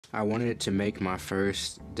I wanted to make my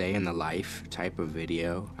first day in the life type of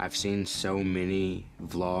video. I've seen so many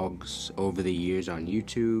vlogs over the years on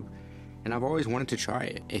YouTube, and I've always wanted to try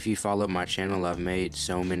it. If you follow my channel, I've made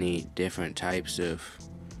so many different types of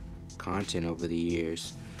content over the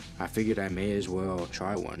years. I figured I may as well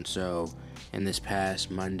try one. So in this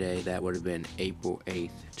past Monday, that would have been April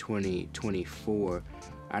 8th, 2024,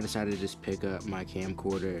 I decided to just pick up my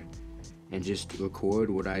camcorder and just record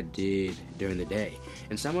what I did during the day.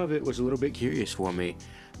 And some of it was a little bit curious for me,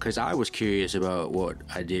 because I was curious about what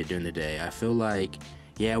I did during the day. I feel like,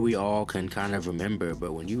 yeah, we all can kind of remember,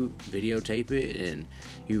 but when you videotape it and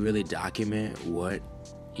you really document what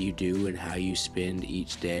you do and how you spend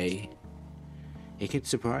each day, it can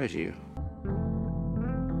surprise you.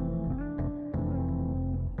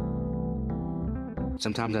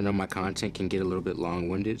 Sometimes I know my content can get a little bit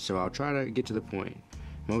long-winded, so I'll try to get to the point.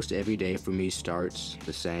 Most every day for me starts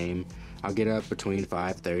the same. I'll get up between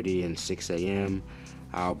 5:30 and 6 a.m.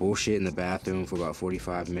 I'll bullshit in the bathroom for about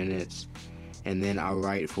 45 minutes, and then I'll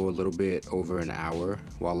write for a little bit over an hour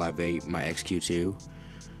while I vape my XQ2.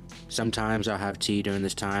 Sometimes I'll have tea during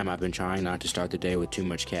this time. I've been trying not to start the day with too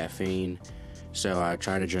much caffeine, so I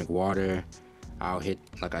try to drink water. I'll hit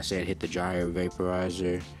the dryer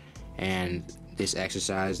vaporizer, and this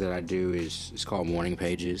exercise that I do is called morning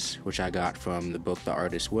pages, which I got from the book The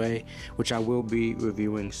Artist's Way, which I will be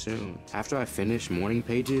reviewing soon. After I finish morning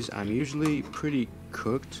pages, I'm usually pretty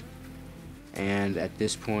cooked, and at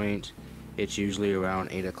this point it's usually around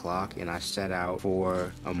 8 o'clock, and I set out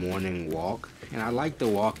for a morning walk. And I like the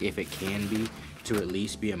walk, if it can be, to at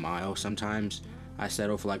least be a mile. Sometimes I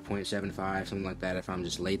settle for like 0.75, something like that, if I'm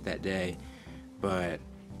just late that day. But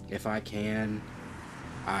if I can,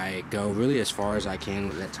 I go really as far as I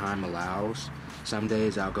can that time allows. Some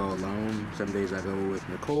days I'll go alone, some days I go with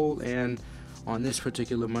Nicole, and on this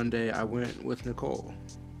particular Monday I went with Nicole.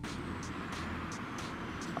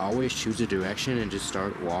 I always choose a direction and just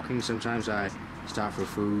start walking. Sometimes I stop for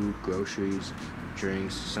food, groceries,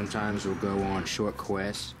 drinks. Sometimes we'll go on short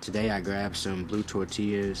quests. Today I grabbed some blue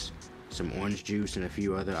tortillas, some orange juice, and a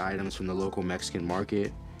few other items from the local Mexican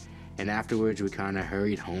market. And afterwards we kind of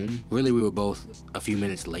hurried home. Really, we were both a few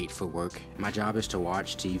minutes late for work. My job is to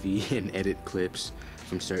watch TV and edit clips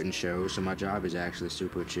from certain shows, so my job is actually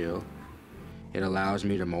super chill. It allows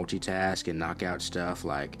me to multitask and knock out stuff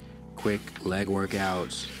like quick leg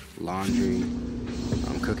workouts, laundry,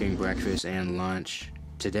 cooking breakfast and lunch.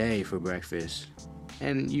 Today for breakfast,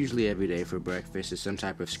 and usually every day for breakfast, is some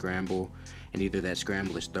type of scramble, and either that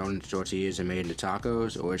scramble is thrown into tortillas and made into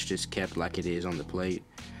tacos, or it's just kept like it is on the plate.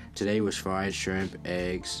 Today was fried shrimp,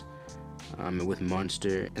 eggs, with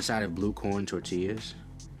Munster, inside of blue corn tortillas,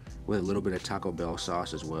 with a little bit of Taco Bell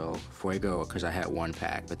sauce as well. Fuego, because I had one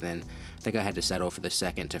pack, but then I think I had to settle for the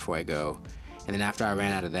second to Fuego. And then after I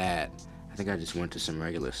ran out of that, I think I just went to some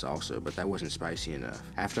regular salsa, but that wasn't spicy enough.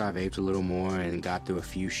 After I vaped a little more and got through a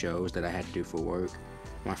few shows that I had to do for work,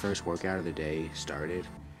 my first workout of the day started.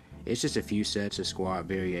 It's just a few sets of squat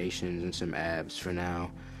variations and some abs for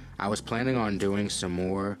now. I was planning on doing some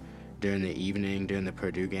more during the evening, during the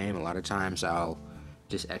Purdue game. A lot of times I'll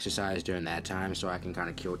just exercise during that time so I can kind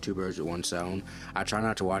of kill two birds with one stone. I try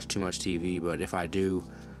not to watch too much TV, but if I do,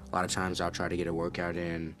 a lot of times I'll try to get a workout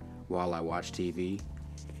in while I watch TV.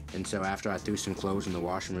 And so after I threw some clothes in the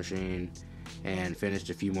washing machine and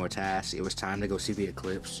finished a few more tasks, it was time to go see the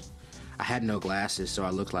eclipse. I had no glasses, so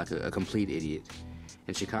I looked like a complete idiot.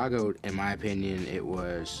 In Chicago, in my opinion, it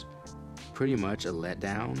was pretty much a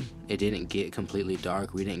letdown. It didn't get completely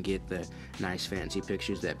dark. We didn't get the nice fancy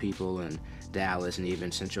pictures that people in Dallas and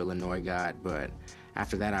even Central Illinois got, but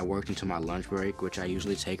after that I worked until my lunch break, which I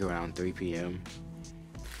usually take around 3 p.m.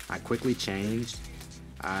 I quickly changed.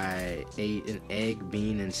 I ate an egg,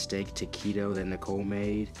 bean, and steak taquito that Nicole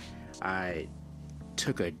made. I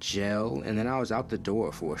took a gel, and then I was out the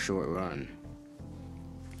door for a short run.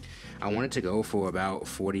 I wanted to go for about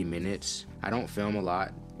 40 minutes. I don't film a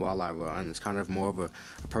lot while I run. It's kind of more of a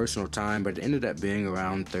personal time, but it ended up being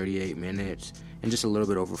around 38 minutes and just a little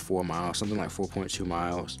bit over 4 miles, something like 4.2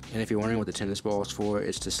 miles. And if you're wondering what the tennis ball is for,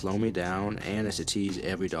 it's to slow me down, and it's to tease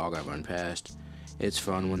every dog I run past. It's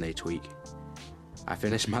fun when they tweak. I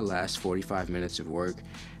finished my last 45 minutes of work,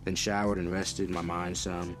 then showered and rested my mind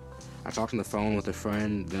some. I talked on the phone with a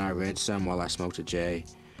friend, then I read some while I smoked a J.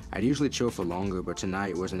 I'd usually chill for longer, but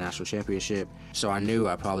tonight was a national championship, so I knew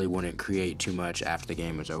I probably wouldn't create too much after the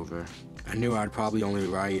game was over. I knew I'd probably only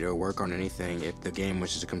write or work on anything if the game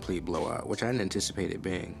was just a complete blowout, which I didn't anticipate it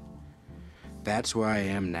being. That's where I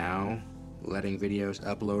am now, letting videos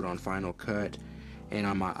upload on Final Cut and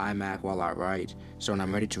on my iMac while I write, so when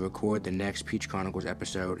I'm ready to record the next Peach Chronicles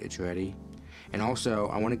episode, it's ready. And also,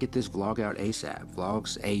 I want to get this vlog out ASAP.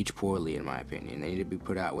 Vlogs age poorly in my opinion. They need to be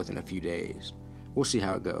put out within a few days. We'll see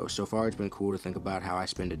how it goes. So far it's been cool to think about how I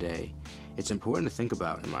spend a day. It's important to think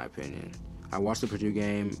about, in my opinion. I watched the Purdue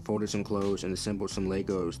game, folded some clothes, and assembled some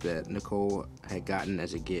Legos that Nicole had gotten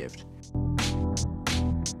as a gift.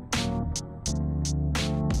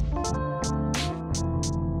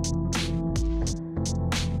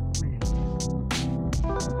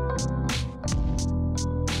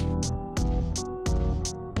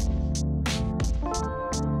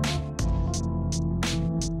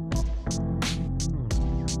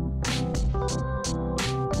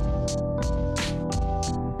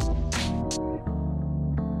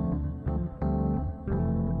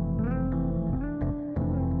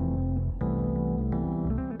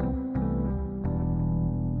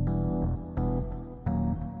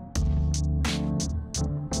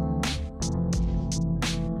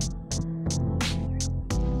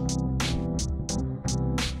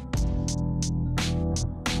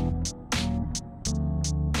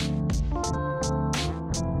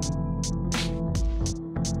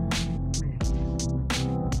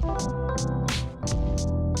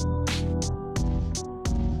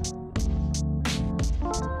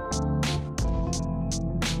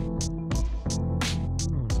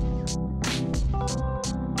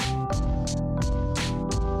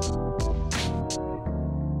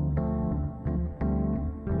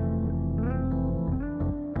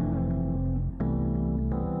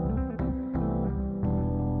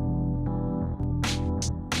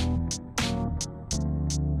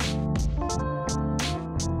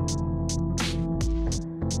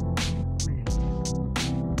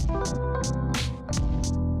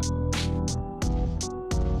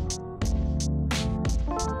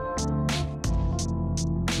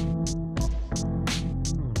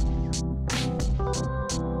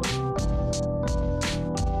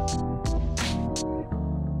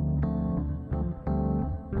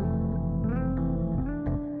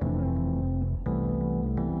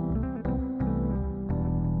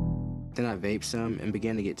 Then I vaped some and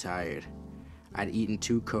began to get tired. I'd eaten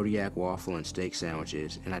 2 Kodiak waffle and steak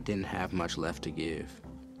sandwiches, and I didn't have much left to give.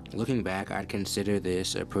 Looking back, I'd consider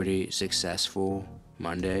this a pretty successful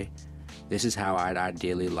Monday. This is how I'd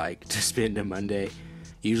ideally like to spend a Monday.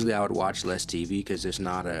 Usually I would watch less TV because there's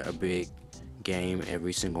not a big game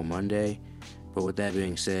every single Monday. But with that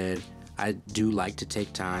being said, I do like to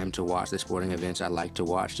take time to watch the sporting events I like to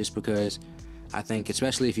watch, just because I think,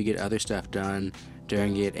 especially if you get other stuff done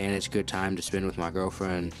during it and it's good time to spend with my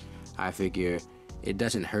girlfriend, I figure it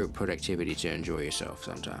doesn't hurt productivity to enjoy yourself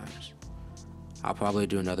sometimes. I'll probably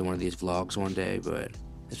do another one of these vlogs one day, but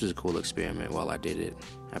this was a cool experiment while I did it.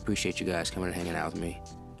 I appreciate you guys coming and hanging out with me.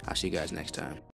 I'll see you guys next time.